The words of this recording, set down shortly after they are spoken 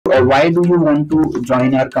why do you want to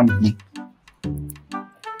join our company?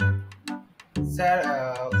 Sir,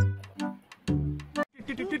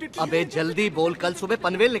 अबे जल्दी बोल, कल सुबह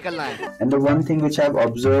पनवेल निकलना है। And the one thing which I've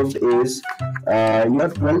observed is your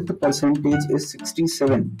 12th percentage is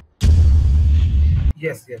 67.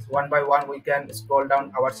 yes, one by one we can scroll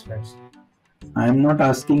down our slides. I am not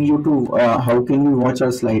asking you to how can we watch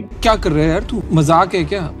our slide. क्या कर रहा है यार तू, मजाक है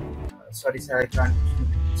क्या? Sorry, sir, I can't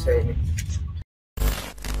say anything.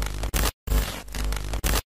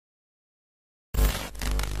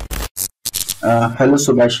 Hello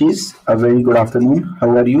Subhashish, a very good afternoon. How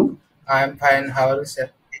are you? I am fine. How are you, sir?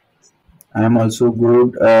 I am also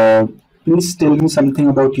good. Please tell me something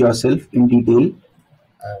about yourself in detail.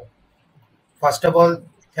 First of all,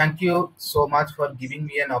 thank you so much for giving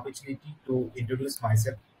me an opportunity to introduce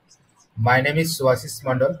myself. My name is Subhashish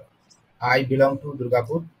Mandal. I belong to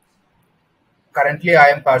Durgapur. Currently, I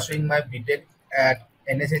am pursuing my BTech at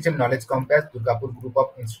NSHM Knowledge Compass, Durgapur Group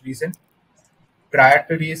of Institution. Prior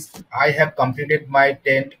to this, I have completed my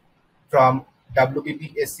 10th from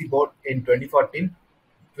WBPSC board in 2014,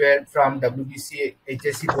 12 from WBC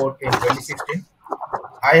HSC board in 2016.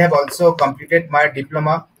 I have also completed my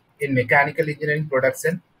diploma in mechanical engineering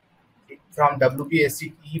production from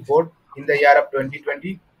WBSC E board in the year of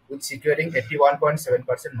 2020 with securing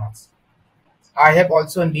 81.7% marks. I have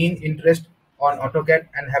also keen interest on AutoCAD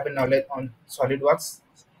and have a knowledge on SolidWorks.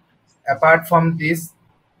 Apart from this,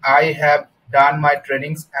 I have done my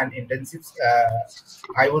trainings and intensives.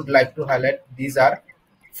 I would like to highlight these are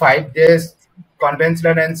 5 days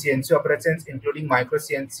conventional and CNC operations, including micro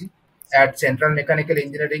CNC at Central Mechanical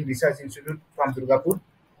Engineering Research Institute from Durgapur.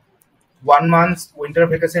 1 month winter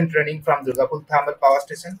vacation training from Durgapur Thermal Power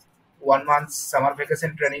Station. 1 month summer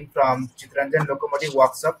vacation training from Chitranjan Locomotive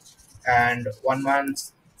Workshop, and 1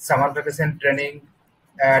 month summer vacation training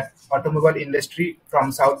at automobile industry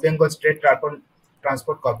from South Bengal State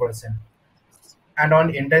Transport Corporation. And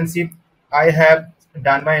on internship, I have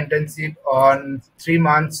done my internship on 3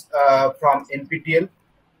 months from NPTL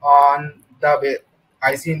on the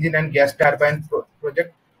IC engine and gas turbine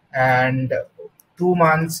project, and 2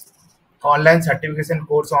 months online certification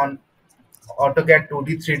course on AutoCAD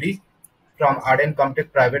 2D 3D from Arden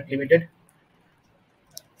Comtech Private Limited.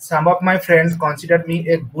 Some of my friends consider me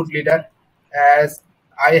a good leader as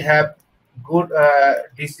I have good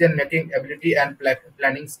decision making ability and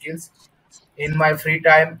planning skills. In my free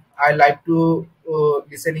time, I like to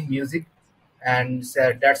listening music, and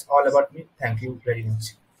that's all about me. Thank you very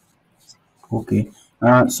much. Okay.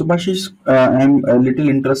 Subhashish, I'm a little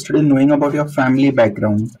interested in knowing about your family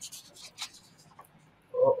background.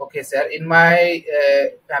 Okay, sir. In my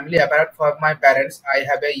family, apart from my parents, I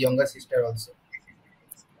have a younger sister also.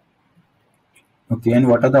 Okay, and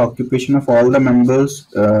what are the occupation of all the members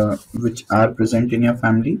which are present in your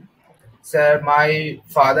family? Sir, my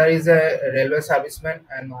father is a railway serviceman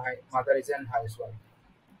and my mother is an housewife.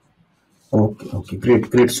 Okay, great.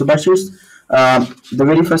 Subhashish, the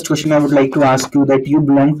very first question I would like to ask you that you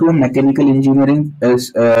belong to a mechanical engineering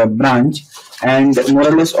branch, and more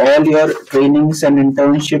or less all your trainings and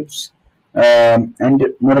internships and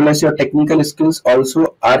more or less your technical skills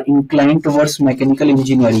also are inclined towards mechanical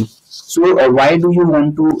engineering. So, why do you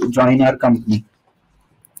want to join our company,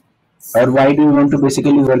 or why do you want to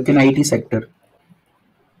basically work in IT sector?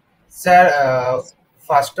 Sir,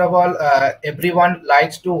 first of all, everyone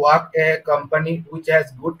likes to work a company which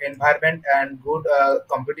has good environment and good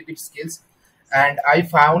competitive skills, and I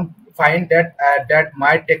find that that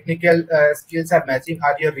my technical skills are matching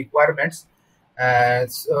are your requirements,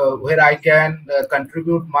 so where I can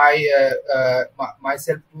contribute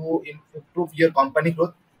myself to improve your company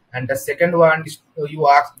growth. And the second one is you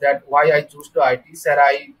asked that why I choose to IT. Sir,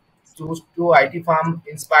 I choose to IT firm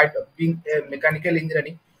in spite of being a mechanical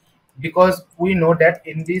engineering, because we know that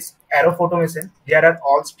in this era of automation there are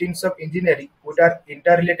all streams of engineering which are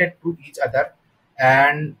interrelated to each other,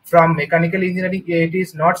 and from mechanical engineering it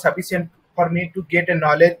is not sufficient for me to get a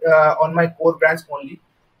knowledge on my core branch only.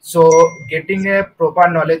 So getting a proper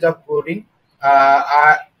knowledge of coding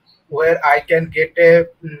where I can get a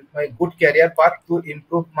good career path to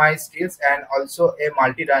improve my skills and also a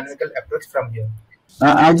multi-dynamical approach from here.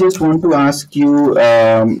 I just want to ask you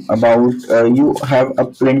about you have a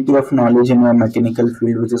plenty of knowledge in your mechanical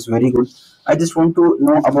field, which is very good. I just want to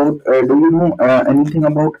know about do you know anything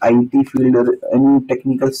about IT field or any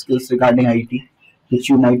technical skills regarding IT, which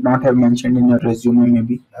you might not have mentioned in your resume,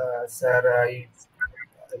 maybe? Sir,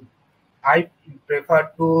 I prefer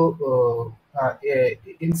to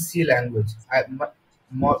in C language.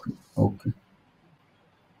 More, Okay,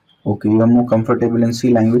 okay, you are more comfortable in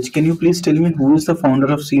C language. Can you please tell me who is the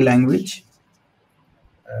founder of C language?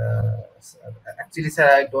 Actually, sir,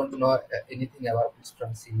 I don't know anything about this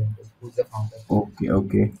from C language. Who's the founder? Okay,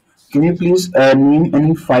 okay. Can you please name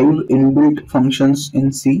any five inbuilt functions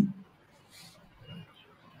in C?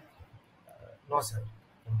 No, sir.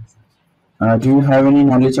 No. Do you have any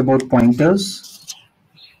knowledge about pointers?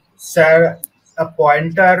 Sir, a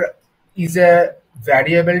pointer is a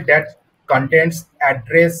variable that contains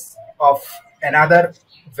address of another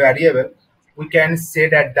variable. We can say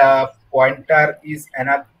that the pointer is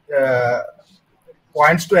another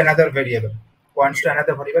points to another variable,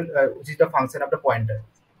 which is the function of the pointer.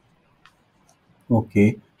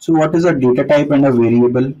 Okay. So what is a data type and a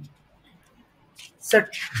variable? So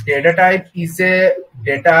data type is a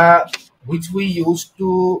data which we use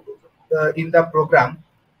to in the program,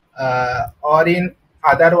 or in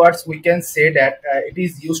other words, we can say that it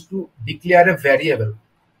is used to declare a variable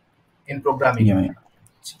in programming. Yeah, yeah.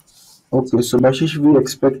 Okay, so Bashish, we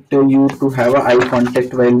expect you to have a eye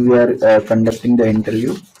contact while we are conducting the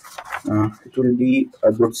interview. It will be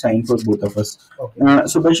a good sign for both of us. Okay.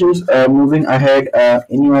 So Bashish, moving ahead,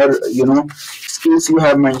 in your skills, you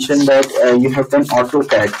have mentioned that you have done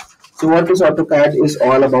AutoCAD. So what is AutoCAD is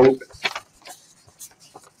all about?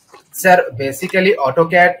 Sir, basically,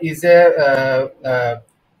 AutoCAD is a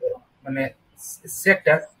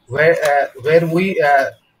sector where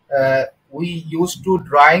we used to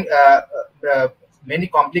drawing many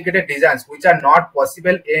complicated designs which are not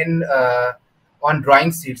possible in on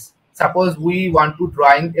drawing sheets. Suppose we want to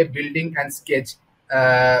drawing a building and sketch,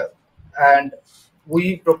 and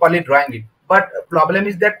we properly drawing it. But problem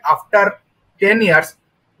is that after 10 years,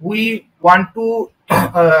 we want to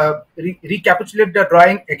recapitulate the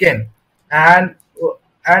drawing again, and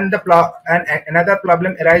another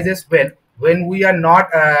problem arises when we are not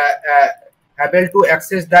able to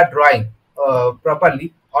access the drawing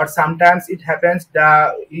properly, or sometimes it happens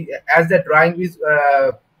that as the drawing is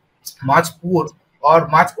much poor or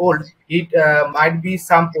much old, it might be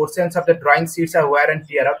some portions of the drawing sheets are wear and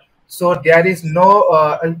tear up. So there is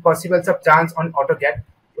no possible of chance on AutoCAD.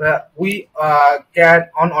 We can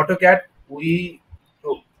on AutoCAD we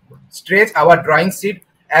stretch our drawing sheet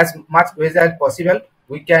as much ways as possible.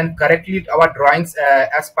 We can correctly our drawings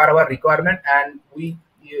as per our requirement, and we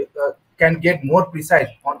can get more precise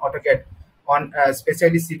on AutoCAD on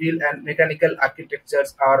especially civil and mechanical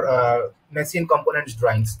architectures or machine components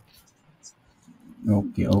drawings.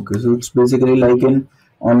 Okay, okay. So it's basically like an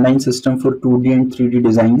online system for 2D and 3D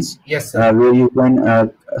designs, Yes, sir. where you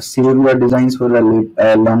can save your designs for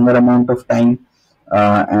a longer amount of time,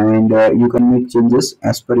 and you can make changes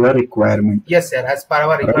as per your requirement. Yes, sir. As per our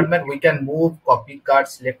Right? requirement, we can move, copy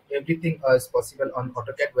cards, select everything is possible on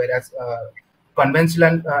AutoCAD, whereas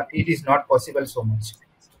conventional it is not possible so much.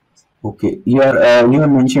 Okay. You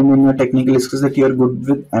have mentioned in your technical skills that you are good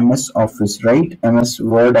with MS Office, right? MS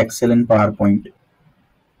Word, Excel, and PowerPoint.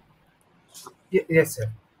 Yes, sir.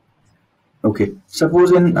 Okay.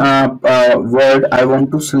 Suppose in Word, I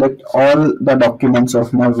want to select all the documents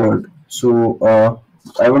of my Word. So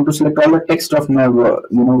I want to select all the text of my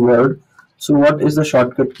Word. So what is the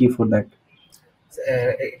shortcut key for that?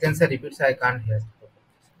 Again, sir, repeat, sir, I can't hear.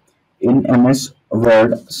 In MS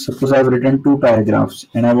Word, suppose I've written two paragraphs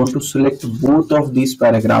and I want to select both of these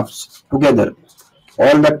paragraphs together.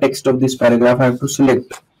 All the text of this paragraph I have to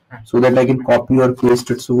select so that I can copy or paste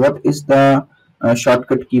it. So what is the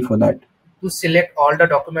shortcut key for that? To select all the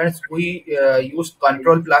documents, we use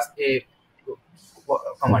Control plus A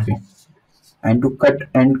command. Okay. And to cut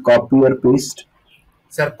and copy or paste?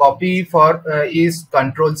 Sir, copy for is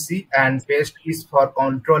Control C and paste is for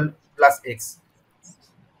Control plus X.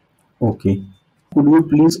 Okay. Could you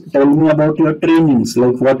please tell me about your trainings?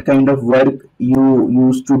 Like what kind of work you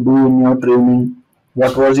used to do in your training?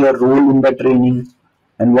 What was your role in the training?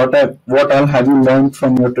 And what all have you learned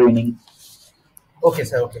from your training? Okay,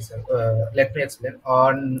 sir. Okay, sir. Let me explain.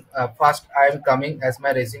 On first, I am coming as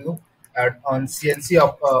my resume on CNC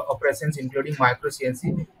operations, including micro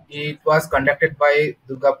CNC. It was conducted by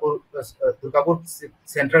Durgapur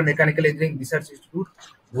Central Mechanical Engineering Research Institute.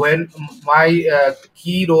 When my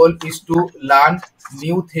key role is to learn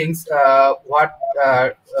new things, what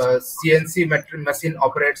CNC machine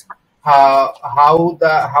operates, how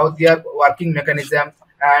their working mechanism,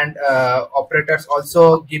 and operators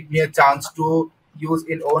also give me a chance to use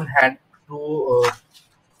in own hand to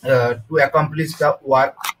accomplish the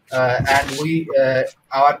work, and we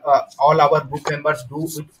our all our group members do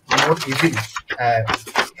it more easily.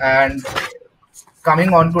 And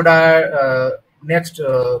coming on to the next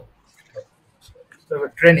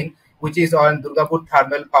training, which is on Durgapur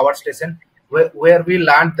Thermal Power Station, where we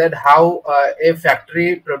learned that how a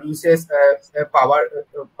factory produces power.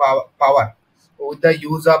 with the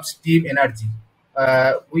use of steam energy.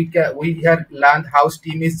 We have learned how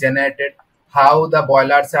steam is generated, how the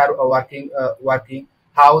boilers are working,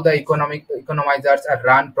 how the economic economizers are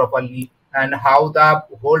run properly, and how the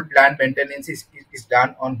whole plant maintenance is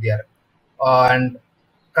done on there. And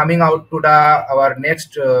coming out to the our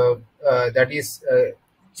next that is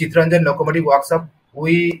Chitranjan locomotive workshop,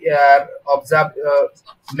 we observe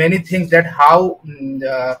many things that how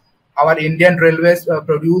our Indian railways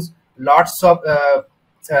produce lots of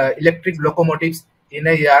electric locomotives in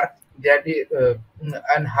a year.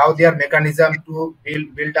 And how their mechanism to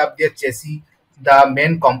build up their chassis, the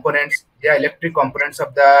main components, the electric components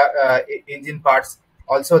of the engine parts.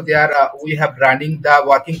 Also, there we have running the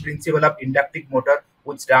working principle of inductive motor,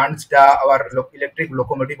 which runs the our electric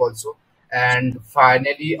locomotive also. And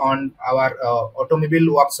finally, on our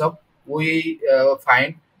automobile workshop, we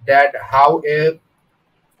find that how a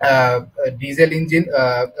diesel engine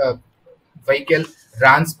vehicle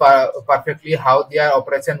runs perfectly, how their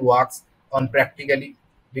operation works on practically,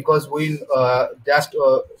 because we just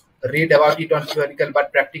read about it on theoretical,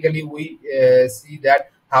 but practically we see that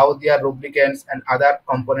how their lubricants and other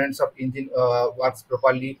components of engine works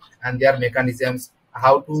properly, and their mechanisms,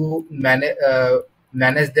 how to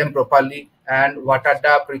manage them properly, and what are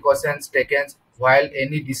the precautions taken while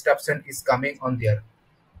any disruption is coming on there.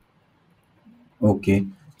 Okay.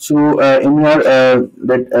 So, in your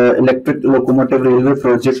that electric locomotive railway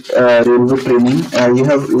project, railway training, you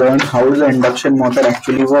have learned how the induction motor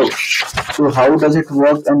actually works. So, how does it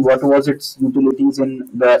work, and what was its utilities in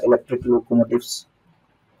the electric locomotives?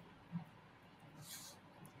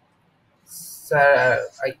 Sir,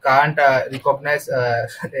 I can't recognize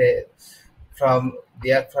from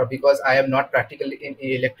there because I am not practically in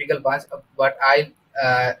electrical branch, but I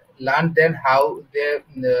learned then how they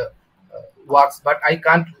works, but I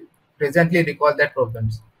can't presently recall that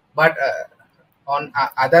problems. But on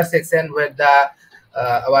other section where the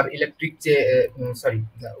our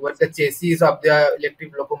where the chassis of the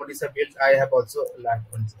electric locomotives are built, I have also learned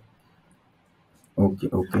one. Okay,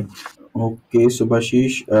 okay. Okay,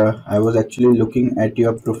 Subhashish, I was actually looking at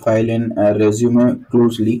your profile in resume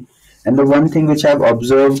closely, and the one thing which I've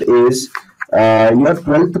observed is your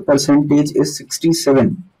 12th percentage is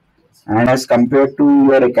 67, and as compared to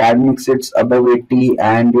your academics, it's above 80,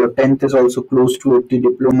 and your 10th is also close to 80,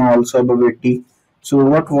 diploma also above 80. So,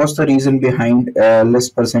 what was the reason behind less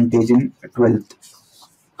percentage in 12th?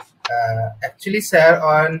 Actually, sir,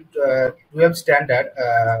 on 12 standard,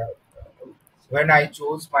 when I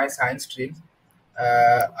chose my science stream,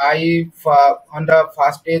 on the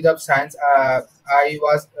first stage of science, I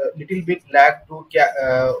was a little bit lack to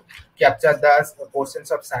capture the portions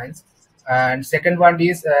of science. And second one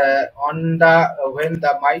is on the when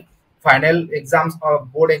the my final exams or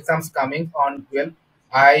board exams coming on 12,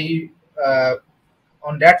 I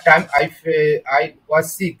on that time I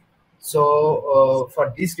was sick, so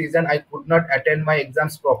for this reason I could not attend my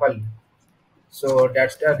exams properly. So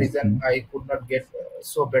that's the reason Okay. I could not get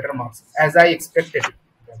so better marks as I expected.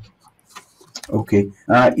 Okay.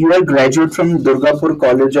 You are graduate from Durgapur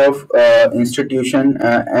College of Institution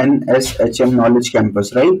NSHM Knowledge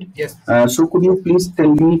Campus, right? Yes, So could you please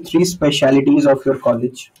tell me three specialities of your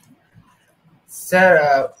college?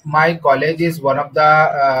 sir. My college is one of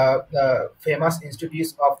the famous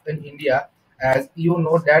institutes of in India. As you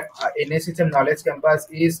know that NSHM Knowledge Campus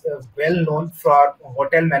is well known for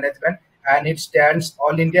hotel management, and it stands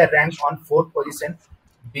all India rank on fourth position.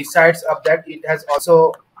 Besides of that, it has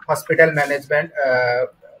also hospital management,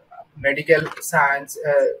 medical science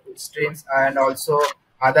streams, and also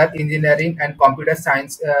other engineering and computer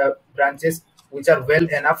science branches, which are well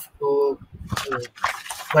enough to uh,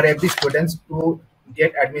 for every students to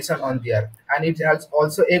get admission on there. And it has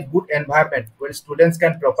also a good environment where students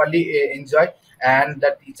can properly enjoy, and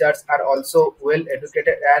the teachers are also well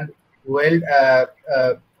educated and well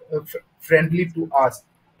friendly to us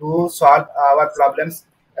to solve our problems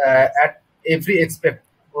at every aspect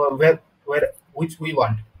where which we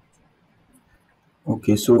want.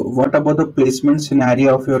 Okay, so what about the placement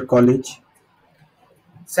scenario of your college?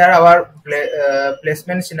 Sir, our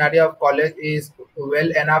placement scenario of college is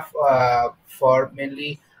well enough for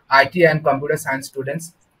mainly IT and computer science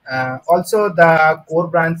students. Also, the core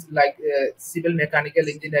branch like civil mechanical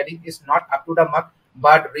engineering is not up to the mark,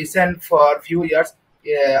 but recent for few years,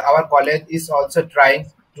 our college is also trying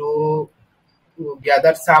to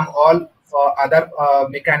gather some all other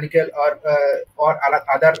mechanical or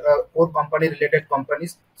other core company related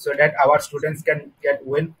companies, so that our students can get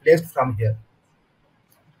well placed from here.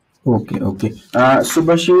 Okay, okay.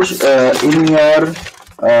 Subhashish, in your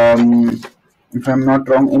if I'm not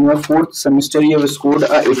wrong, in your fourth semester you have scored a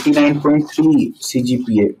 89.3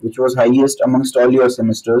 CGPA, which was highest amongst all your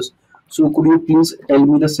semesters. So could you please tell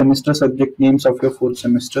me the semester subject names of your fourth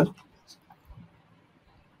semester?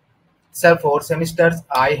 Sir, 4 semesters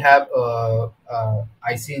I have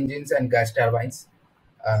IC engines and gas turbines,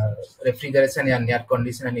 refrigeration and air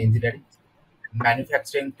condition and engineering,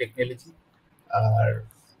 manufacturing technology, uh,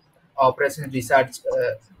 operation research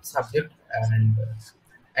subject, and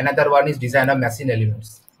another one is design of machine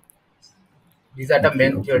elements. These are the Okay,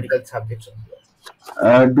 main okay. theoretical subjects on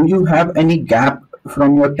here. Do you have any gap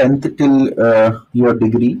from your 10th till your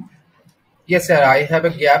degree? Yes, sir. I have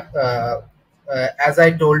a gap. As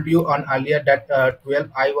I told you on earlier that 12,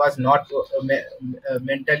 I was not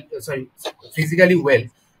mental, sorry, physically well,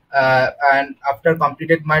 and after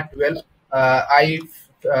completed my 12, I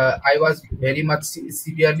was very much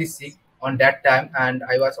severely sick on that time, and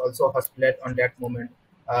I was also hospitalized on that moment.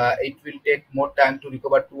 It will take more time to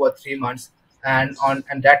recover 2 or 3 months, and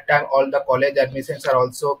that time all the college admissions are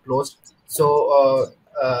also closed. So.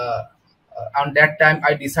 On that time,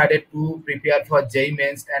 I decided to prepare for JEE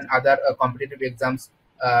mains and other competitive exams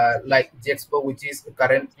like JEXPO, which is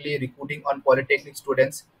currently recruiting on polytechnic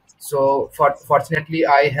students. So, fortunately,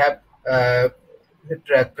 I have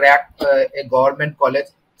cracked a government college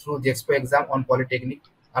through JEXPO exam on polytechnic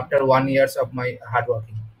after 1 years of my hard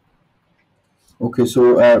working. Okay,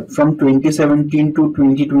 so from 2017 to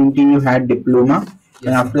 2020 you had diploma, and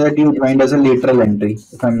Yes, sir. after that you joined as a lateral entry,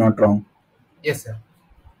 if I'm not wrong. Yes, sir.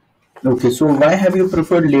 Okay, so why have you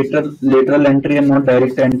preferred lateral entry and not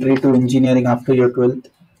direct entry to engineering after your 12th?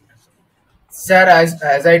 Sir,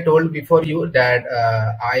 as I told before you that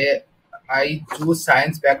I choose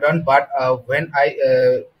science background, but when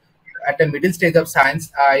I at the middle stage of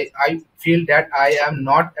science, I feel that I am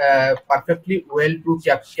not perfectly well to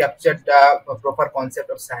capture the proper concept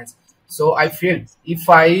of science. So I feel if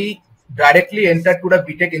I directly enter to the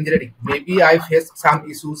BTech engineering, maybe I face some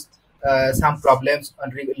issues, some problems on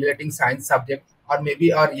relating science subject, or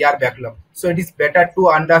maybe our year backlog. So it is better to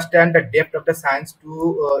understand the depth of the science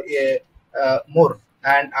to more.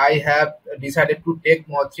 And I have decided to take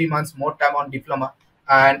more 3 months more time on diploma.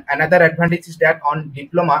 And another advantage is that on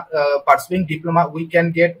diploma, pursuing diploma, we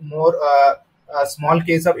can get more small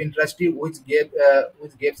case of industry which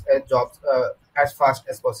gives jobs as fast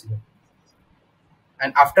as possible.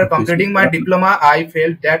 And after Okay, so completing my diploma, I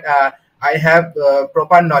felt that I have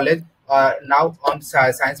proper knowledge now on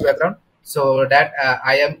science background, so that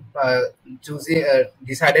I am choosing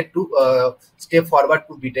decided to step forward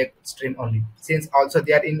to BTech stream only, since also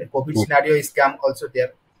there in COVID scenario is scam also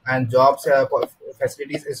there, and jobs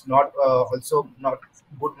facilities is not also not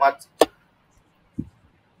good much.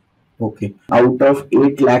 okay. Out of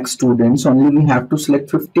 8 lakh students, only we have to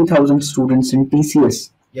select 50,000 students in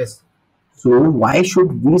TCS. Yes. So why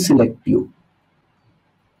should we select you?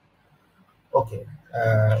 Okay.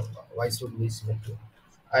 Why should we select you?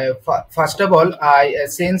 First of all, I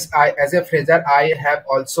since I as a fresher, I have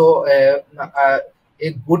also a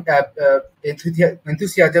good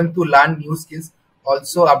enthusiasm to learn new skills.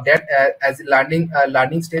 Also, update as a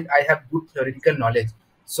learning stage, I have good theoretical knowledge.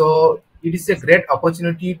 So it is a great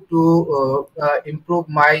opportunity to improve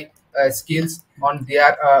my skills on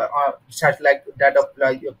their such like that of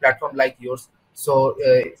like a platform like yours. So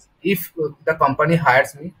if the company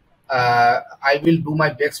hires me, I will do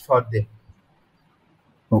my best for them.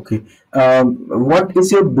 Okay. What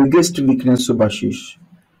is your biggest weakness, Subhashish?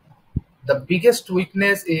 The biggest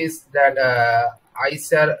weakness is that I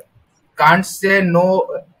sir can't say no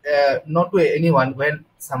to anyone when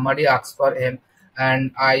somebody asks for him,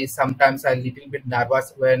 and I sometimes a little bit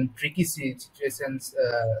nervous when tricky situations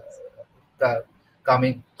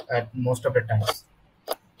coming at most of the times.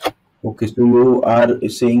 Okay, so you are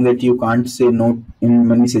saying that you can't say no in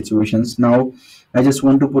many situations. Now, I just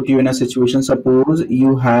want to put you in a situation. Suppose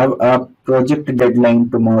you have a project deadline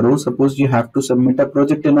tomorrow. Suppose you have to submit a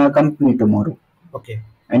project in our company tomorrow. Okay,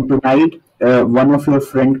 And tonight, one of your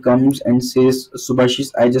friend comes and says,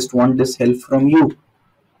 Subhashis, I just want this help from you.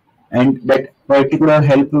 And that particular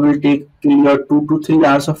help will take till your 2 to 3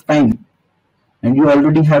 hours of time. And you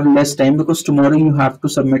already have less time because tomorrow you have to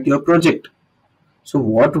submit your project. So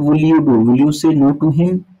what will you do? Will you say no to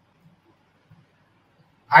him?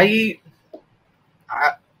 I,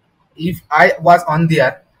 I if I was on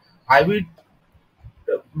there, I will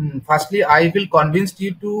firstly I will convince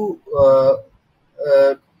you uh,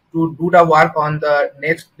 to do the work on the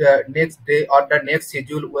next day or the next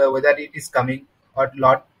schedule, whether it is coming or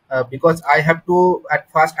not, because I have to at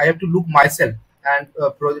first I have to look myself and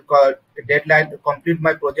deadline complete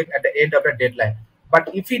my project at the end of the deadline. But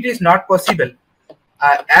if it is not possible,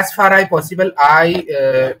 As far as possible,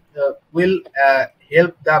 I will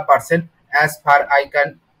help the person as far I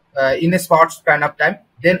can in a short span of time.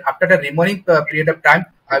 Then after the remaining period of time,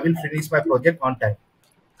 I will finish my project on time.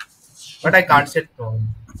 But I can't say no.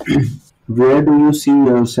 Where do you see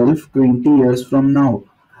yourself 20 years from now?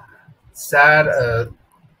 Sir,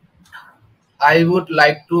 I would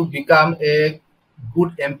like to become a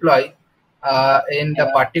good employee in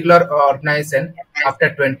the particular organization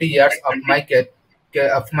after 20 years of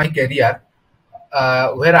my career,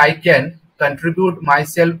 where I can contribute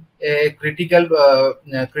myself a critical role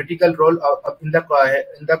in the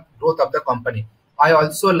growth of the company. I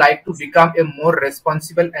also like to become a more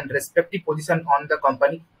responsible and respective position on the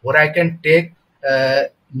company, where I can take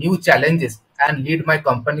new challenges and lead my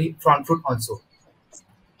company front foot also.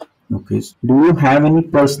 Okay. Do you have any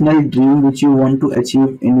personal dream which you want to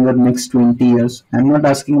achieve in your next 20 years? I'm not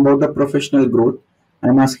asking about the professional growth.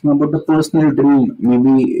 I'm asking about the personal dream,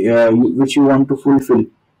 maybe which you want to fulfill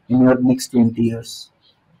in your next 20 years.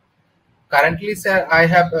 Currently, sir, I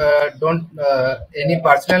have don't any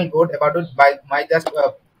personal goal about it. By my just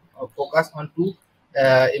focus on to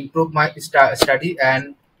improve my study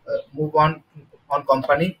and move on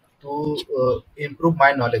company to improve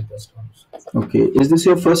my knowledge. Just Okay. Is this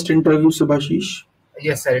your first interview, Subhashish?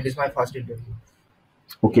 yes, sir. It is my first interview.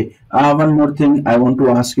 Okay. One more thing I want to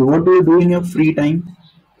ask you. What do you do in your free time?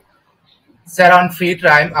 Sir, on free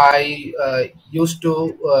time, I used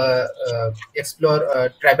to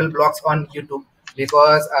explore travel blogs on YouTube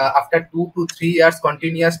because after 2 to 3 years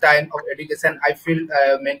continuous time of education, I feel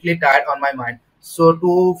mentally tired on my mind. So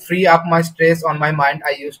to free up my stress on my mind,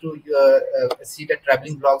 I used to see the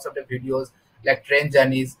traveling blogs of the videos like train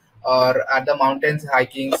journeys or the mountains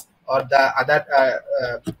hikings or the other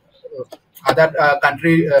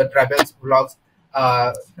country travels vlogs.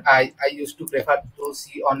 I used to prefer to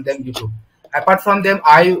see on them YouTube. Apart from them,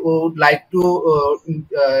 I would like to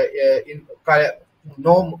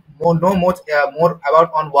know more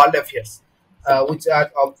about on world affairs, which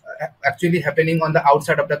are actually happening on the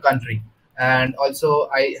outside of the country. And also,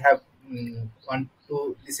 I have want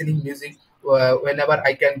to listening music whenever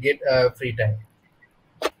I can get free time.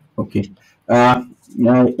 Okay. In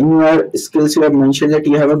your skills, you have mentioned that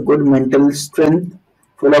you have a good mental strength,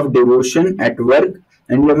 full of devotion at work,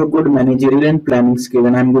 and you have a good managerial and planning skill.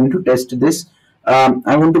 And I'm going to test this.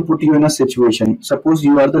 I want to put you in a situation. Suppose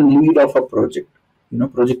you are the lead of a project. You know,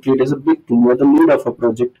 project lead is a big thing. You are the lead of a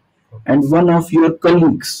project, and one of your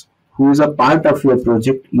colleagues who is a part of your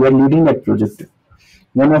project, you are leading that project.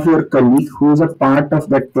 One of your colleague who is a part of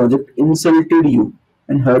that project insulted you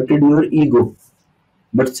and hurted your ego,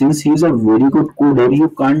 but since he is a very good coder, you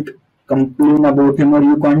can't complain about him or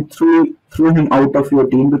you can't throw him out of your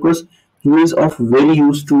team because he is of very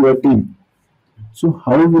use to your team. So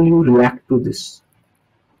how will you react to this?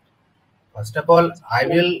 First of all, I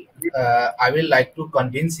will like to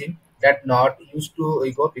convince him that not used to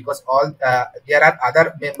ego because all there are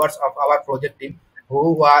other members of our project team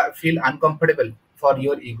who feel uncomfortable for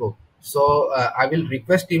your ego. So I will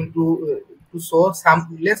request him to show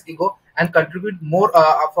some less ego and contribute more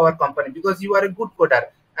of our company because you are a good coder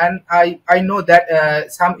and I know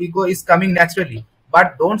that some ego is coming naturally,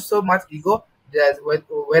 but don't so much ego.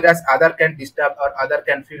 Whereas other can disturb or other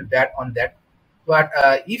can feel bad on that, but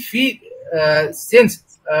if he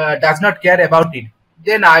since does not care about it,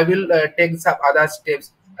 then I will take some other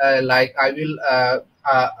steps. Like I will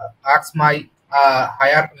ask my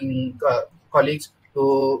higher colleagues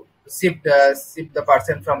to shift the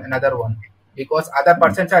person from another one because other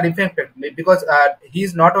persons are infected. Because he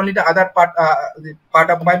is not only the part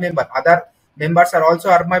of my member. Other members are also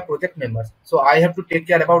are my project members. So I have to take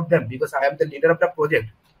care about them because I am the leader of the project.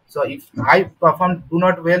 So if I perform do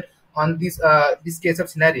not well on this case of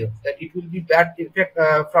scenario, that it will be bad effect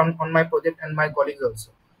from on my project and my colleagues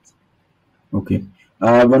also. Okay.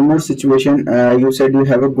 One more situation. You said you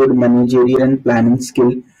have a good managerial and planning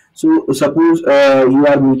skill. So suppose you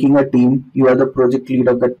are making a team. You are the project lead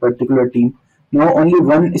of that particular team. Now only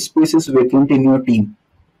one space is vacant in your team,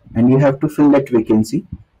 and you have to fill that vacancy.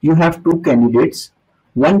 You have two candidates.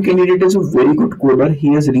 One candidate is a very good coder.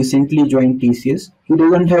 He has recently joined TCS. He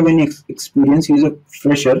doesn't have any experience. He is a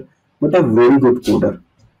fresher, but a very good coder,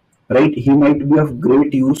 right? He might be of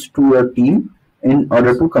great use to your team in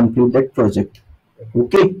order to complete that project.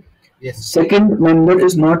 Okay. Yes. Second member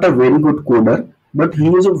is not a very good coder, but he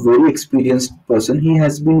is a very experienced person. He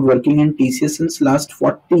has been working in TCS since last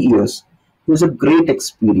 40 years. He has a great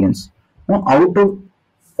experience. Now, out of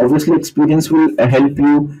obviously experience will help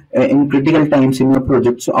you in critical times in your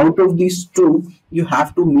project. So, out of these two, you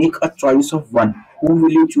have to make a choice of one. Who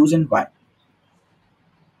will you choose and why?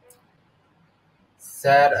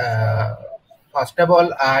 Sir, first of all,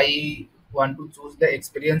 I want to choose the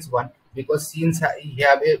experienced one because since he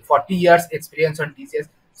have a 40 years experience on TCS,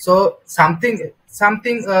 so something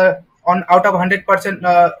on out of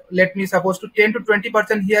 100%, let me suppose to 10 to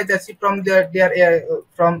 20% he has achieved from their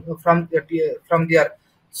from their.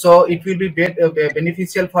 So it will be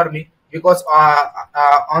beneficial for me because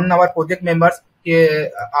on our project members,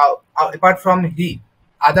 apart from he,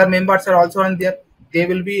 other members are also on there. They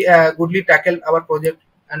will be goodly tackle our project,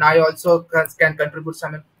 and I also can contribute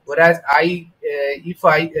some. Whereas if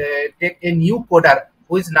I take a new coder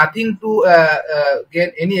who is nothing to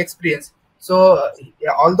gain any experience, so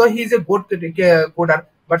although he is a good coder,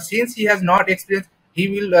 but since he has not experience, he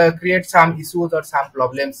will create some issues or some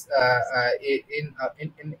problems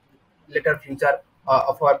in later future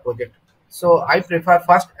of our project. So I prefer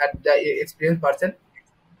first at the experienced person.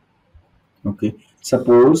 Okay.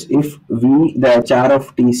 Suppose if we, the HR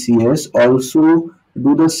of TCS, also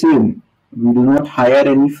do the same, we do not hire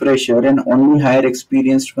any fresher and only hire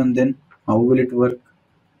experienced one, then how will it work?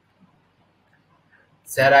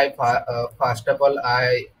 Sir, first of all,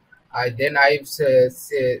 I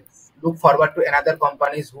look forward to another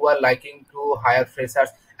companies who are liking to hire freshers,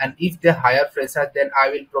 and if they hire freshers, then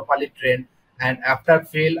I will properly train, and after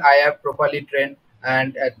fail, I have properly trained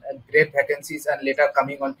and great vacancies, and later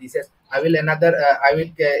coming on TCS, I will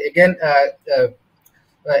again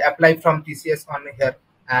apply from TCS on here,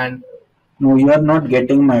 and No, you are not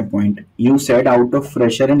getting my point. You said out of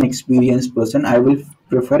fresher and experienced person, I will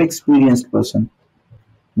prefer experienced person.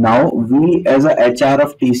 Now we as a HR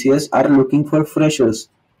of TCS are looking for freshers.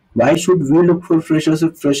 Why should we look for freshers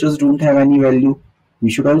if freshers don't have any value? We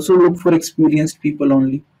should also look for experienced people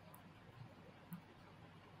only.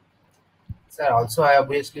 sir, also I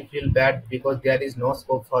obviously feel bad because there is no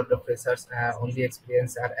scope for the freshers. Only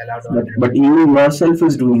experience are allowed on there. But you yourself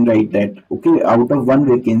is doing right that. Okay, out of one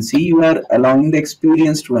vacancy, you are allowing the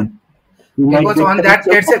experienced one. He might Because get on tons that,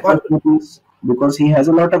 of let's say, opportunities because he has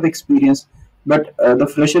a lot of experience. But the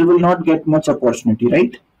fresher will not get much opportunity,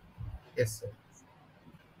 right? yes, sir.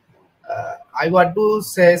 I want to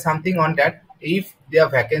say something on that. If their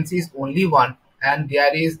vacancy is only one and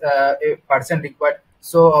there is a person required,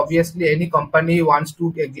 so obviously any company wants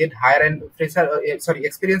to get hire and fresher, sorry,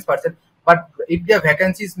 experienced person. But if their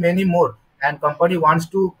vacancy is many more and company wants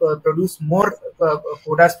to produce more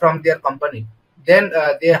quotas from their company, then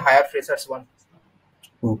they hire freshers one.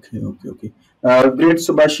 Okay. Great,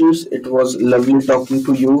 Subhashish. It was lovely talking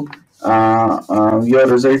to you. Your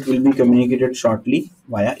result will be communicated shortly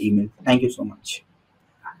via email. Thank you so much.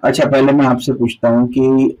 अच्छा पहले मैं आपसे पूछता हूँ कि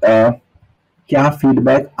क्या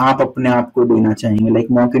feedback आप अपने आप को देना चाहेंगे लाइक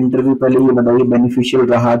मॉक इंटरव्यू पहले ये बताइए बेनिफिशियल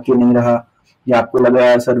रहा कि नहीं रहा या आपको लगा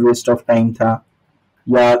यार सर वेस्ट ऑफ टाइम था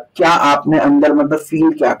या क्या आपने अंदर मतलब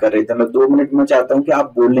फील क्या कर रहे थे मतलब 2 मिनट में चाहता हूँ कि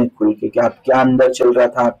आप बोलें खुल के कि आप क्या अंदर चल रहा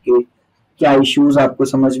था आपके क्या इश्यूज आपको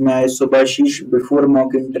समझ में आए Subhashish before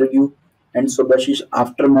mock interview and Subhashish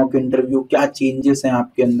after mock interview क्या चेंजेस हैं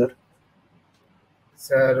आपके अंदर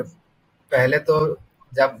सर, पहले तो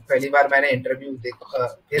जब पहली बार मैंने इंटरव्यू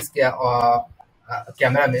फेस किया और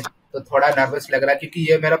कैमरा में, तो थोड़ा नर्वस लग रहा है क्योंकि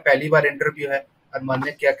ये मेरा पहली बार इंटरव्यू है और मन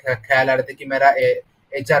में क्या ख्याल आ रहे थे कि मेरा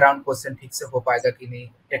HR राउंड क्वेश्चन ठीक से हो पाएगा कि नहीं,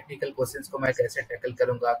 टेक्निकल क्वेश्चंस को मैं कैसे टैकल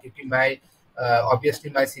करूंगा, क्योंकि मैं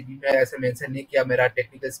ऑब्वियसली मैं CV में ऐसे मेंशन नहीं किया मेरा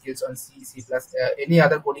technical skills on C++ any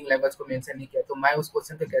other coding language को मेंशन नहीं किया, तो मैं उस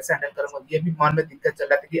क्वेश्चन को कैसे हैंडल करूंगा ये भी मन में दिक्कत चल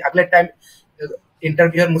रहा था कि अगले टाइम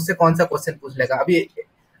इंटरव्यूअर मुझसे कौन सा क्वेश्चन पूछ लेगा। अभी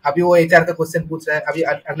अभी वो HR का क्वेश्चन पूछ रहा है, अभी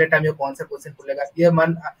अगले टाइम ये कौन सा क्वेश्चन पूछेगा, ये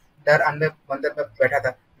मन डर अंदर में बैठा था।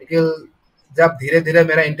 लेकिन जब धीरे धीरे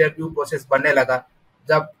मेरा इंटरव्यू प्रोसेस बनने लगा,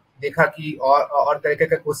 जब देखा कि और तरीके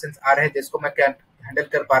के क्वेश्चंस आ रहे हैं जिसको मैं क्या हैंडल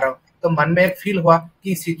कर पा रहा हूँ, तो मन में एक फील हुआ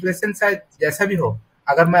कि सिचुएशन शायद जैसा भी हो,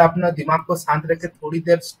 अगर मैं अपना दिमाग को शांत रख के थोड़ी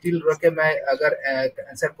देर स्टिल रख के मैं अगर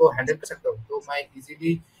आंसर को हैंडल कर सकता हूँ तो मैं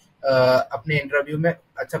इजीली अपने इंटरव्यू में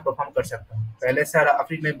अच्छा परफॉर्म कर सकता हूँ। पहले से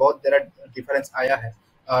अभी में बहुत ज़्यादा डिफरेंस आया है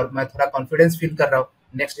और मैं थोड़ा कॉन्फिडेंस फील कर रहा हूँ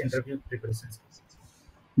नेक्स्ट इंटरव्यू प्रिपरेशन।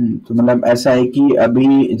 तो मतलब ऐसा है कि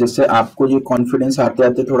अभी जैसे आपको ये कॉन्फिडेंस आते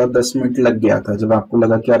आते थोड़ा 10 मिनट लग गया था जब आपको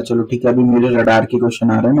लगा कि यार चलो ठीक है अभी मेरे रडार के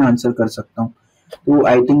क्वेश्चन आ रहे हैं मैं आंसर कर सकता हूँ, तो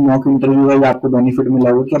आई थिंक मॉक इंटरव्यू का ये आपको बेनिफिट मिला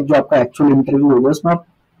होगा कि अब जो आपका एक्चुअल इंटरव्यू होगा उसमें आप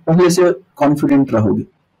पहले से कॉन्फिडेंट रहोगे।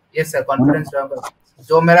 यस सर, कॉन्फिडेंस रहूंगा।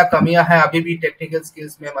 जो मेरा कमियां है अभी भी टेक्निकल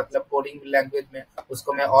स्किल्स में, मतलब कोडिंग लैंग्वेज में,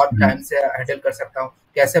 उसको मैं और टाइम से हैंडल कर सकता हूँ।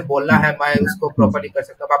 कैसे बोलना है मैं उसको प्रॉपर्ली कर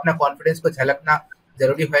सकता हूँ। अपना कॉन्फिडेंस को झलकना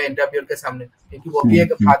जरूरी है इंटरव्यूअर के सामने, क्योंकि वो भी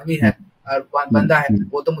एक आदमी है और बंदा है,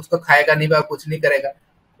 वो तो मुझको खाएगा नहीं, वह कुछ नहीं करेगा,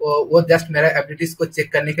 वो जस्ट मेरा एबिलिटीज को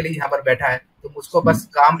चेक करने के लिए यहाँ पर बैठा है, तो मुझको बस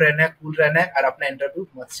काम रहना है, कूल रहना है और अपना इंटरव्यू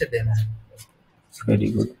मत से देना है।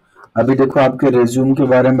 Very good. अभी देखो आपके रेज्यूम के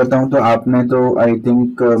बारे में बताऊं तो आपने तो आई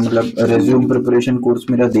थिंक मतलब रेज्यूम प्रिपरेशन कोर्स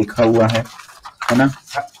मेरा देखा हुआ है ना?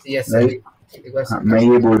 Yes sir, right. एक बार हाँ, चेक कर मैं ये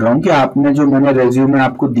लीजिए। बोल रहा हूँ कि आपने जो मैंने रेज्यूमे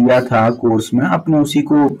आपको दिया था कोर्स में, आपने उसी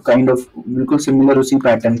को काइंड ऑफ बिल्कुल सिमिलर उसी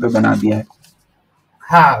पैटर्न पे बना दिया है।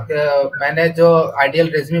 हाँ, मैंने जो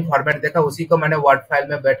आइडियल रेज्यूमे फॉर्मेट देखा उसी को मैंने वर्ड फाइल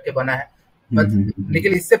में बैठ के बना है। बट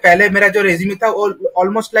निखिल, इससे पहले मेरा जो रेज्यूमे था वो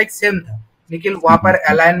ऑलमोस्ट लाइक सेम था निखिल। वहां पर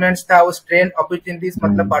अलाइनमेंट्स था, उस ट्रेंड अपॉर्चुनिटीज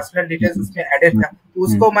मतलब पर्सनल डिटेल्स उसमें एडेड था, तो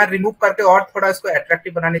उसको मैं रिमूव करके और थोड़ा इसको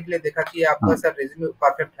अट्रैक्टिव बनाने के लिए देखा कि आपका सर रेज्यूमे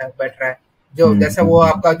परफेक्ट है, बैठ रहा है। जो जैसे वो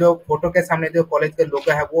आपका जो फोटो के सामने जो कॉलेज का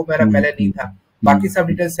लोगो है वो मेरा पहले नहीं था, बाकी सब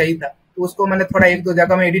डिटेल्स सही था, तो उसको मैंने थोड़ा एक दो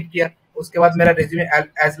जगह में एडिट किया। उसके बाद मेरा रेज्यूमे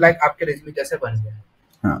एज लाइक आपके रेज्यूमे जैसे बन गया।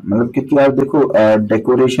 हाँ, मतलब क्योंकि आप देखो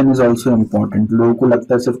डेकोरेशन इज ऑल्सो इम्पोर्टेंट। लोगों को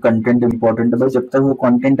लगता है सिर्फ कंटेंट इम्पोर्टेंट है, बट जब तक वो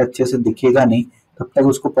कंटेंट अच्छे से दिखेगा नहीं तब तक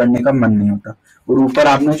उसको पढ़ने का मन नहीं होता। और ऊपर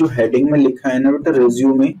आपने जो हेडिंग में लिखा है ना बेटा,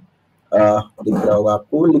 रेज्यूमे दिख रहा होगा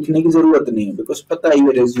आपको, वो लिखने की जरूरत नहीं है बिकॉज पता है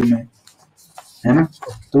ये रेज्यूमे है ना।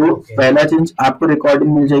 तो ओके। पहला चीज, आपको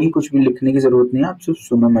रिकॉर्डिंग मिल जाएगी, कुछ भी लिखने की जरूरत नहीं है, आप सिर्फ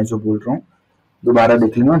सुनो मैं जो बोल रहा हूँ, दोबारा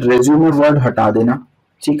देख लेना, रेज्यूमे वर्ड हटा देना,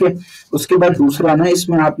 ठीक है। उसके बाद दूसरा ना,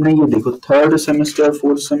 इसमें आपने ये देखो third semester,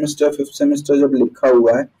 fourth semester, fifth semester जब लिखा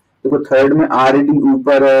हुआ है, देखो थर्ड में आर डी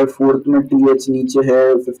ऊपर है, फोर्थ में टी एच नीचे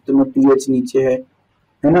है, फिफ्थ में टी एच नीचे है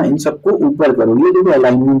ना। इन सबको ऊपर करो। ये देखो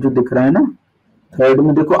अलाइनमेंट जो दिख रहा है ना, थर्ड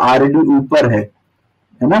में देखो आर डी ऊपर है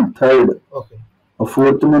ना, थर्ड, ओके। और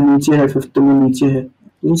फोर्थ में नीचे है, फिफ्थ में नीचे है,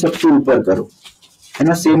 इन सबको ऊपर करो, है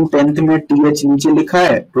ना। सेम टेंथ में टी एच नीचे लिखा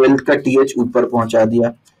है, ट्वेल्थ का टी एच ऊपर पहुंचा दिया,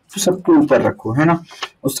 तो सबको ऊपर रखो, है ना।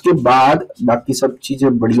 उसके बाद बाकी सब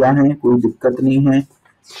चीजें बढ़िया हैं, कोई दिक्कत नहीं है,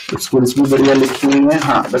 स्किल्स भी बढ़िया लिखी हुई है।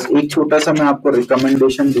 हाँ, बस एक छोटा सा मैं आपको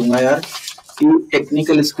रिकमेंडेशन दूंगा यार, कि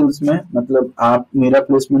टेक्निकल स्किल्स में, मतलब आप, मेरा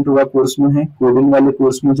प्लेसमेंट हुआ कोर्स में है, कोडिंग वाले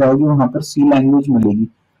कोर्स में जाओगे, वहां पर सी लैंग्वेज मिलेगी।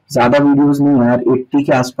 ज्यादा वीडियोस नहीं है यार, 80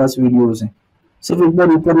 के आसपास वीडियोस हैं। सिर्फ एक बार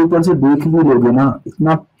ऊपर ऊपर से देख भी लोगे ना,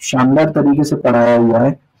 इतना शानदार तरीके से पढ़ाया हुआ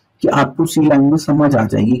है कि आपको सी लैंग्वेज समझ आ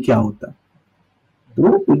जाएगी क्या होता है।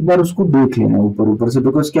 तो एक बार उसको देख लेना ऊपर ऊपर से,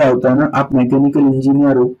 बिकॉज क्या होता है ना, आप मैकेनिकल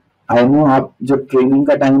इंजीनियर हो, आई नो आप जब ट्रेनिंग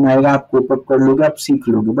का टाइम आएगा आप कोप अप कर लोगे, आप सीख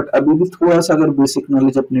लोगे, बट अभी भी थोड़ा सा अगर बेसिक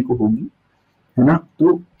नॉलेज अपने को होगी, है ना,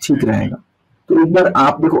 तो ठीक रहेगा। तो एक बार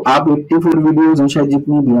आप देखो, आप 84 वीडियोस हैं शायद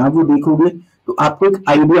जितनी भी हैं, आप वो देखोगे तो आपको एक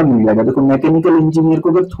आइडिया मिल जाएगा। देखो मैकेनिकल इंजीनियर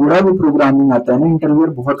को अगर थोड़ा भी प्रोग्रामिंग आता है ना, इंटरव्यूअर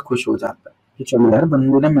बहुत खुश हो जाता है कि चलो यार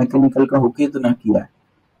बंदे ने मैकेनिकल का होके इतना किया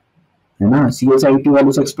है ना। सीएसआईटी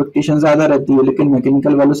वालों से एक्सपेक्टेशन ज्यादा रहती है, लेकिन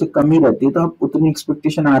मैकेनिकल वालों से कम ही रहती है, तो आप उतनी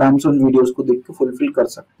एक्सपेक्टेशन आराम से उन वीडियोस को देख के फुलफिल कर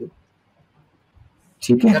सकते हो,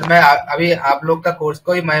 ठीक है। सर मैं अभी आप लोग का कोर्स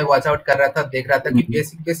को ही मैं वॉच आउट कर रहा था, देख रहा था कि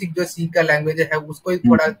बेसिक बेसिक जो सी का लैंग्वेज है उसको ही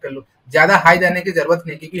थोड़ा कर लो, ज्यादा हाई जाने की जरूरत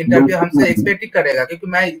नहीं, क्योंकि इंटरव्यू बिल्कुल हमसे नहीं, एक्सपेक्ट ही करेगा, क्योंकि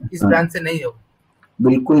मैं इस हाँ, ब्रांच से नहीं हूँ।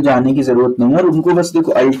 बिल्कुल जाने की जरूरत नहीं है। और उनको बस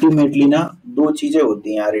देखो अल्टीमेटली ना, दो चीजें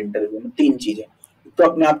होती हैं यार इंटरव्यू में, तीन चीजें। एक तो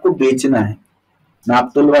अपने आप को बेचना है,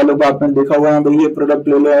 नापतोल वालों को आपने देखा हुआ है, भाई ये प्रोडक्ट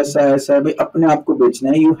ले लो, ऐसा ऐसा है, भाई अपने आप को बेचना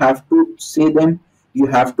है। यू हैव टू से them, you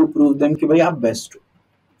have to prove them कि भाई आप बेस्ट हो।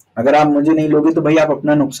 अगर आप मुझे नहीं लोगे तो भाई आप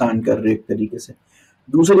अपना नुकसान कर रहे हो एक तरीके से।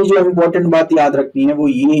 दूसरी जो इम्पोर्टेंट बात याद रखनी है वो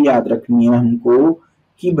ये याद रखनी है हमको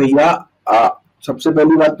कि भैया सबसे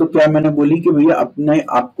पहली बात तो क्या मैंने बोली कि भैया अपने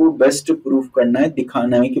आपको बेस्ट प्रूफ करना है,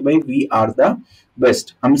 दिखाना है कि भाई वी आर द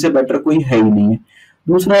बेस्ट, हमसे बेटर कोई है ही नहीं है।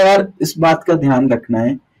 दूसरा यार इस बात का ध्यान रखना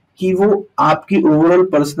है कि वो आपकी ओवरऑल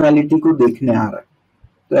पर्सनालिटी को देखने आ रहा है।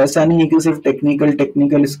 तो ऐसा नहीं है कि सिर्फ टेक्निकल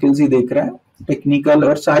टेक्निकल स्किल्स ही देख रहा है, टेक्निकल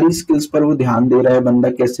और सारी स्किल्स पर वो ध्यान दे रहा है, बंदा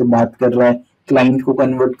कैसे बात कर रहा है, क्लाइंट को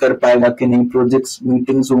कन्वर्ट कर पाएगा कि नहीं, प्रोजेक्ट्स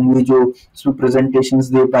मीटिंग्स होंगी जो उसमें प्रेजेंटेशंस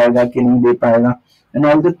दे पाएगा कि नहीं दे पाएगा, एंड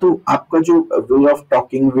ऑल दैट। तो आपका जो way of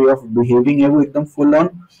talking, way of behaving है वो एकदम फुल ऑन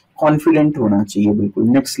कॉन्फिडेंट होना चाहिए, बिल्कुल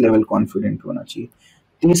नेक्स्ट लेवल कॉन्फिडेंट होना चाहिए।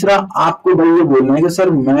 तीसरा, आपको भाई ये बोलना है कि सर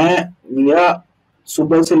मैं, मेरा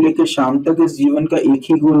सुबह से लेकर शाम तक इस जीवन का एक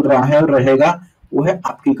ही गोल रहा है और रहेगा, वो है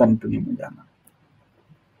आपकी कंपनी में जाना।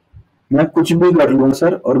 मैं कुछ भी कर लूंगा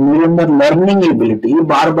सर, और मेरे अंदर लर्निंग एबिलिटी, ये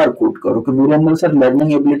बार बार कोट करो कि मेरे अंदर सर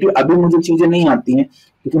लर्निंग एबिलिटी, अभी मुझे चीजें नहीं आती हैं,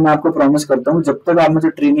 लेकिन मैं आपको प्रॉमिस करता हूँ जब तक आप मुझे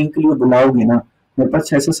ट्रेनिंग के लिए बुलाओगे ना, मेरे पास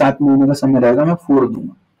 6 से 7 महीने का समय रहेगा, मैं फोड़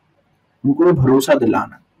दूंगा। उनको ये भरोसा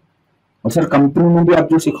दिलाना। और सर कंपनी में भी आप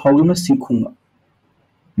जो सिखाओगे मैं सीखूंगा।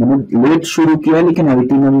 मैंने लेट शुरू किया लेकिन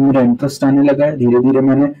आईटी में भी मेरा इंटरेस्ट आने लगा है, धीरे धीरे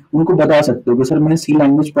मैंने उनको बता सकते हो कि सर मैंने सी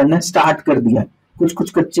लैंग्वेज पढ़ना स्टार्ट कर दिया है, कुछ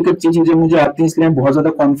कुछ कच्ची कच्ची चीजें मुझे आती हैं, इसलिए बहुत ज्यादा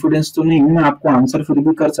कॉन्फिडेंस तो नहीं, मैं आपको आंसर फिर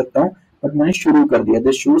भी कर सकता हूँ, बट मैंने शुरू कर दिया,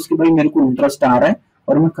 दिस शोज कि भाई मेरे को इंटरेस्ट आ रहा है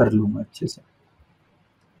और मैं कर लूंगा अच्छे से,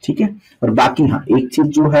 ठीक है। और बाकी हाँ, एक चीज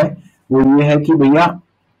जो है वो ये है कि भैया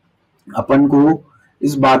अपन को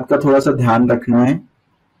इस बात का थोड़ा सा ध्यान रखना है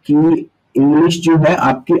कि इंग्लिश जो है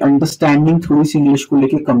आपकी अंडरस्टैंडिंग थोड़ी सी इंग्लिश को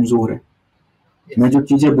लेके कमजोर है। मैं जो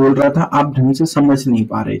चीजें बोल रहा था आप ढंग से समझ नहीं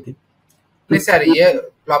पा रहे थे। नहीं सर, ये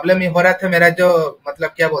प्रॉब्लम ये हो रहा था मेरा, जो मतलब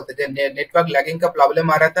क्या बोलते थे, नेटवर्क लैगिंग का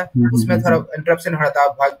प्रॉब्लम आ रहा था, उसमें थोड़ा इंटरप्शन हो रहा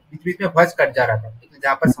था, बीच बीच में वॉइस कट जा रहा था,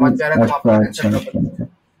 जहाँ पर समझ में आ रहा था वहाँ पर अच्छा।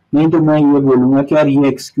 नहीं तो मैं ये बोलूंगा कि यार ये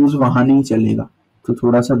एक्सक्यूज वहां नहीं चलेगा, तो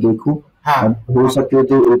थोड़ा सा देखो। हाँ, अब हो सके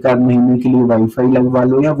तो एक आध महीने के लिए वाईफाई लगवा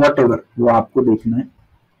लो या वॉट एवर, वो आपको देखना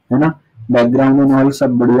है ना। बैकग्राउंड एंड ऑल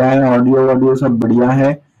सब बढ़िया है, ऑडियो ऑडियो सब बढ़िया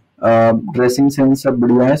है, ड्रेसिंग सेंस सब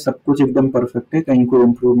बढ़िया है, सब कुछ एकदम परफेक्ट है, कहीं कोई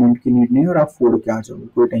इम्प्रूवमेंट की नीड नहीं है और आप फोड़ के आ जाओगे,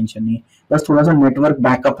 कोई टेंशन नहीं है। बस थोड़ा सा नेटवर्क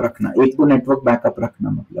बैकअप रखना, एक तो नेटवर्क बैकअप रखना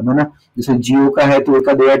मतलब, है ना। जैसे जियो का है तो एक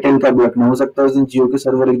आध एयरटेल का भी रखना, हो सकता है उस दिन जियो के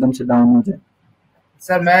सर्वर एकदम से डाउन हो जाए।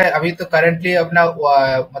 सर मैं अभी तो करंटली अपना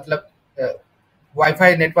मतलब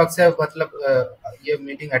वाईफाई नेटवर्क से मतलब ये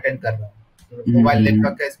मीटिंग अटेंड कर रहा हूँ, मोबाइल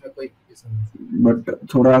नेटवर्क का इसमें कोई इशू नहीं। बट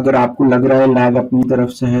थोड़ा अगर आपको लग रहा है लैग अपनी तरफ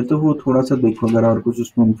से है तो वो थोड़ा सा देखो, अगर और कुछ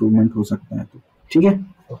उसमें इम्प्रूवमेंट हो सकता है तो ठीक है।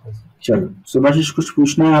 Okay sir. चलो सुभाषिश कुछ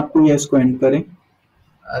पूछना है आपको या इसको एंड करें?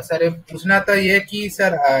 सर ये पूछना था ये कि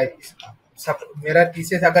सर मेरा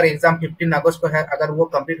टीसीएस अगर एग्जाम 15 अगस्त को है, अगर वो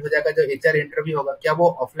कंप्लीट हो जाएगा, जो एचआर इंटरव्यू होगा, क्या वो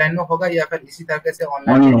ऑफलाइन में होगा या फिर इसी तरीके से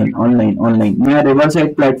ऑनलाइन? ऑनलाइन मैं रिवर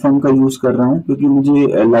साइड प्लेटफॉर्म का यूज कर रहा हूँ क्योंकि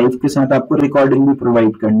मुझे लाइव के साथ आपको रिकॉर्डिंग भी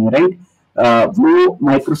प्रोवाइड करनी है, राइट। वो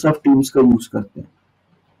माइक्रोसॉफ्ट टीम्स का यूज करते हैं।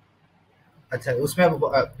 अच्छा, उसमें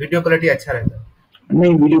वीडियो क्वालिटी अच्छा रहता है?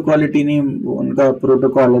 नहीं वीडियो क्वालिटी नहीं, उनका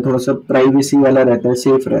प्रोटोकॉल है, थोड़ा सा प्राइवेसी वाला रहता है,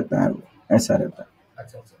 सेफ रहता है, ऐसा रहता है।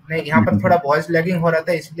 अच्छा, नहीं यहाँ पर थोड़ा वॉइस लैगिंग हो रहा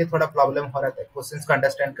था, इसलिए थोड़ा प्रॉब्लम हो रहा था क्वेश्चंस को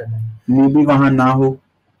अंडरस्टैंड करने में। मे भी वहां ना हो,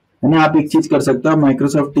 है ना। आप एक चीज कर सकते हो,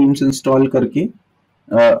 माइक्रोसॉफ्ट टीम्स इंस्टॉल करके,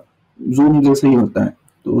 जूम जैसे ही होता है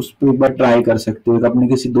तो उस पर एक बार ट्राई कर सकते हो। एक अपने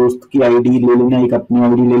किसी दोस्त की आईडी ले लेना, एक अपनी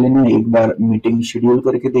आईडी ले लेना, एक बार मीटिंग शेड्यूल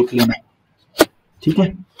करके देख लेना, ठीक है।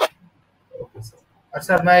 Okay sir. और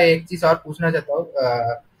सर मैं एक चीज और पूछना चाहता हूँ,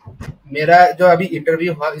 मेरा जो अभी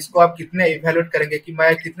इंटरव्यू हुआ, इसको आप कितने इवैल्यूएट करेंगे कि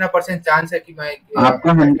मैं कितना % चांस है कि मैं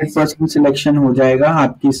आपका 100% सिलेक्शन हो जाएगा।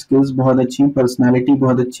 आपकी स्किल्स बहुत अच्छी, पर्सनालिटी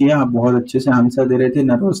बहुत अच्छी है, आप बहुत अच्छे से आंसर दे रहे थे,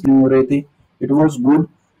 नर्वस नहीं हो रहे थे, इट वाज गुड।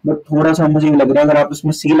 बट थोड़ा सा मुझे लग रहा है अगर आप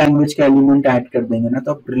इसमें सी लैंग्वेज का एलिमेंट ऐड कर देंगे ना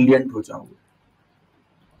तो आप ब्रिलियंट हो जाओगे,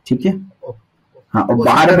 ठीक है। हाँ, और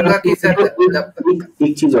बार बार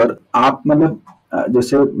एक चीज और, आप मतलब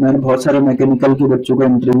जैसे मैंने बहुत सारे मैकेनिकल के बच्चों का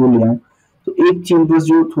इंटरव्यू लिया, तो एक चीज बस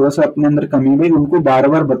जो थोड़ा सा अपने अंदर कमी है, उनको बार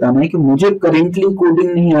बार बताना है कि मुझे करेंटली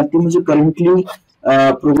कोडिंग नहीं आती, मुझे करेंटली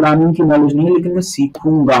प्रोग्रामिंग की नॉलेज नहीं है, लेकिन मैं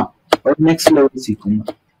सीखूंगा और नेक्स्ट लेवल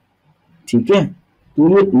सीखूंगा, ठीक है। तो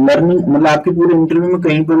ये लर्निंग मतलब आपके पूरे इंटरव्यू में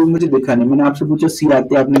कहीं पर भी मुझे देखा नहीं। मैंने आपसे पूछा सी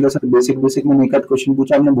आते, आपने कहा सर बेसिक बेसिक, मैंने एक आध क्वेश्चन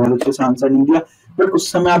पूछा, आपने बहुत अच्छे से आंसर नहीं दिया, बट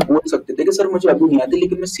उस समय आप बोल सकते थे कि सर मुझे अभी नहीं आती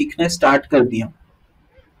लेकिन मैं सीखना स्टार्ट कर दिया,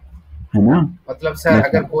 है ना। मतलब सर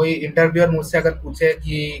अगर कोई इंटरव्यूअर मुझसे अगर पूछे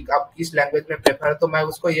कि आप किस लैंग्वेज में प्रेफर, तो मैं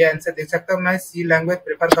उसको ये आंसर दे सकता हूँ, मैं सी लैंग्वेज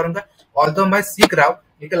प्रेफर करूंगा, ऑल्दो मैं सीख रहा हूँ,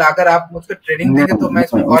 लेकिन अगर आप मुझको ट्रेनिंग देंगे तो मैं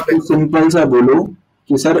इसमें और सिंपल सा बोलो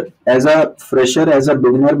कि sir as a fresher, as a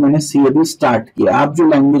beginner मैंने सी अभी स्टार्ट किया, आप जो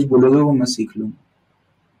लैंग्वेज बोलोगे वो मैं सीख लूंगा,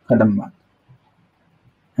 खत्म बात,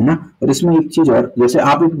 है ना। और इसमें एक चीज और, जैसे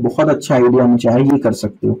आप एक बहुत अच्छा आइडिया में चाहे ये कर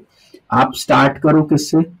सकते हो, आप स्टार्ट करो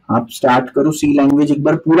किससे, आप स्टार्ट करो सी लैंग्वेज, एक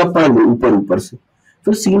बार पूरा पढ़ लो ऊपर ऊपर से,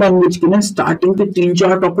 फिर सी लैंग्वेज के ना स्टार्टिंग के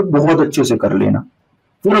 3-4 टॉपिक बहुत अच्छे से कर लेना,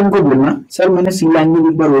 फिर हमको बोलना सर मैंने सी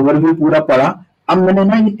लैंग्वेज एक बार ओवरव्यू पूरा पढ़ा, अब मैंने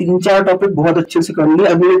ना ये 3-4 टॉपिक बहुत अच्छे से कर लिए,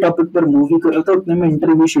 अगले टॉपिक पर मूव ही कर रहा था, उतने में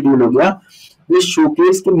इंटरव्यू शेड्यूल हो गया। ये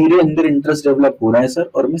शोकेस के मेरे अंदर इंटरेस्ट डेवलप हो रहा है सर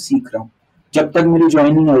और मैं सीख रहा हूँ, जब तक मेरी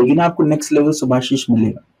ज्वाइनिंग आएगी ना आपको नेक्स्ट लेवल सुभाषिश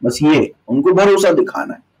मिलेगा। बस ये उनको भरोसा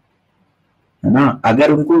दिखाना है ना।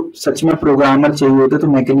 अगर उनको सच में प्रोग्रामर चाहिए होते तो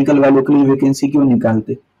मैकेनिकल वालों के लिए वैकेंसी क्यों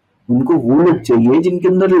निकालते, उनको वो लोग चाहिए जिनके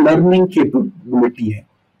अंदर लर्निंग कैपेबिलिटी है।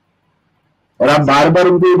 और आप बार बार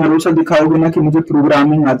उनको भरोसा दिखाओगे ना कि मुझे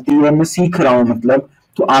प्रोग्रामिंग आती है, मैं सीख रहा हूं, मतलब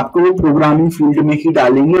तो आपको वो प्रोग्रामिंग फील्ड में ही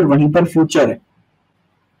डालेंगे और वहीं पर फ्यूचर है।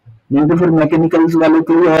 नहीं तो फिर मैकेनिकल वालों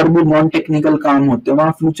के लिए और भी नॉन टेक्निकल काम होते हैं,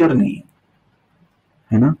 वहां फ्यूचर नहीं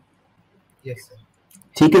है ना। Yes sir.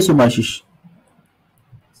 ठीक है Subhashish,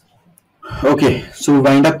 okay so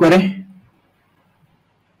wind up करें।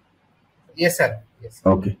 Yes sir.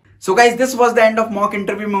 Okay so guys this was the end of mock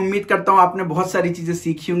interview. मैं उम्मीद करता हूं आपने बहुत सारी चीजें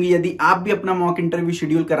सीखी होंगी। यदि आप भी अपना मॉक इंटरव्यू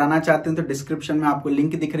शेड्यूल कराना चाहते हैं तो डिस्क्रिप्शन में आपको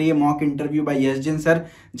लिंक दिख रही है, mock interview by Yash Jain sir,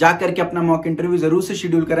 जा करके अपना मॉक इंटरव्यू जरूर से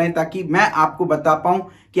शेड्यूल कराएं ताकि मैं आपको बता पाऊं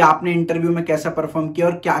कि आपने इंटरव्यू में कैसा परफॉर्म किया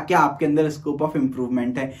और क्या क्या आपके अंदर स्कोप ऑफ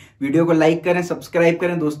इंप्रूवमेंट है। वीडियो को लाइक करें, सब्सक्राइब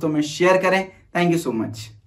करें, दोस्तों में शेयर करें। Thank you so much.